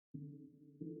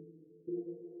Let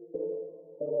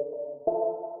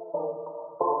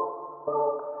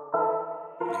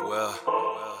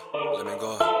me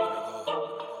go.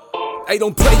 Hey,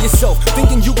 don't play yourself,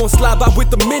 thinking you gon' slide by with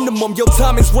the minimum. Your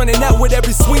time is running out with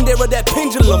every swing there of that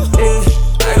pendulum.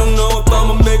 I don't know if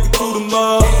I'ma make it through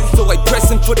tomorrow. So I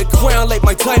pressing for the crown like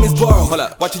my time is borrowed. Hold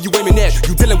up, watching you aiming at.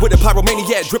 You dealing with a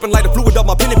pyromaniac, dripping like the fluid off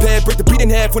my penny pad. Break the beat in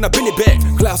half when I bend it back.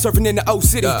 Cloud surfing in the old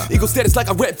city. Eagle status like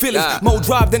I rap Philly. More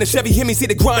drive than a Chevy. Hear me, see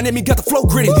the grind in me, got the flow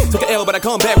gritty. Took an L, but I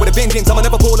come back with a vengeance. I'ma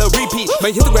never pull a repeat.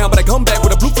 May hit the ground, but I come back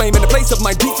with a blue flame in the place of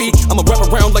my defeat. I'ma wrap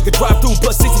around like a drive-through,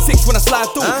 plus 66 when I slide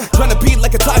through. Trying to beat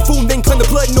like a typhoon, then claim the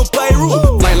blood in no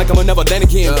Beirut. Flying like I'm another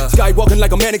Anakin. Skywalking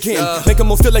like a mannequin. Make 'em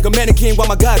all still like a mannequin while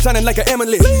my God shining like an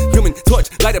amulet. Human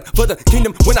torch, light up for the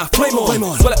kingdom when I flame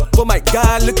on. Swell up for my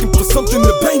God, looking for something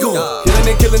to bang on.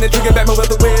 Killing it, drinking back my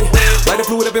wealth away. Light the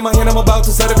fluid up in my hand, I'm about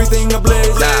to set everything ablaze.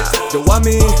 Yo, I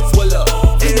mean, swell up,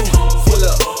 swell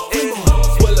up,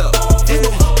 swell up,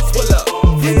 swell up.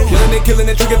 Killing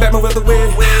it, drinking back my wealth away.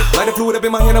 Light the fluid up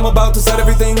in my hand, I'm about to set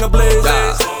everything ablaze.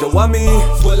 Yo, I mean,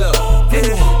 swell up,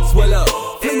 swell up,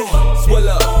 swell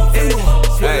up,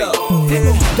 swell up.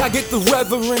 I get the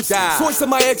reverence, source of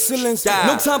my excellence.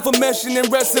 No time for meshing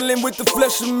and wrestling with the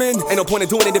flesh of men. Ain't no point in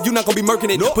doing it if you not gonna be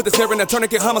murking it. Put the snare in a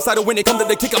tourniquet, homicidal when it come to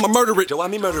the kick, I'ma murder it. Yo, I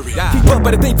mean murder it. Keep up,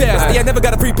 better think fast. Yeah, I never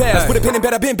got a free pass. With a pen and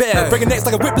pad, I been bad. Breaking necks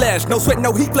like a whiplash. No sweat,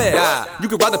 no heat flash. You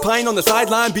can ride the pine on the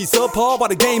sideline, be subpar while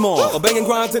the game on. Or bang and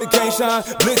grind till the cane shine.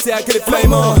 Blitz out, get it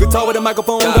flame on. Guitar with a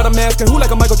microphone, got a mask and who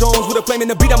like a Michael Jones with a flame in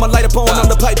the beat. I'ma light up on. I'm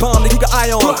the pipe bomb to keep your eye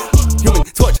on. Human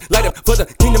torch, light up for the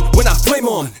kingdom when I flame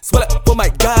on. Swell up for my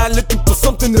God, looking for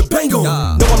something to bang on.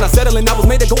 No, I'm not settling, I was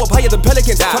made to go up higher than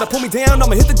pelicans. Tryna pull me down,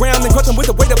 I'ma hit the ground and crush them with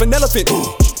the weight of an elephant.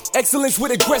 Excellence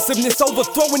with aggressiveness,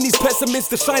 overthrowing these pessimists.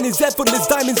 The shine is effortless,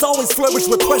 diamonds always flourish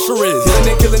where pressure is.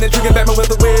 Killing it, drinking back my wealth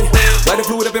away. Light the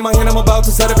fluid up in my hand, I'm about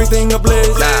to set everything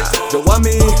ablaze. Yo, I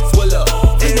mean, swell up,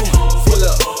 swell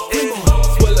up,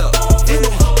 swell up,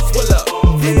 swell up.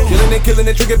 Killing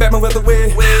it, drinking back my wealth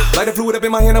away. Light the fluid up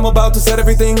in my hand, I'm about to set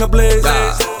everything ablaze.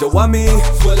 Yo, I mean,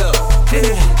 swell up,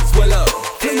 swell up.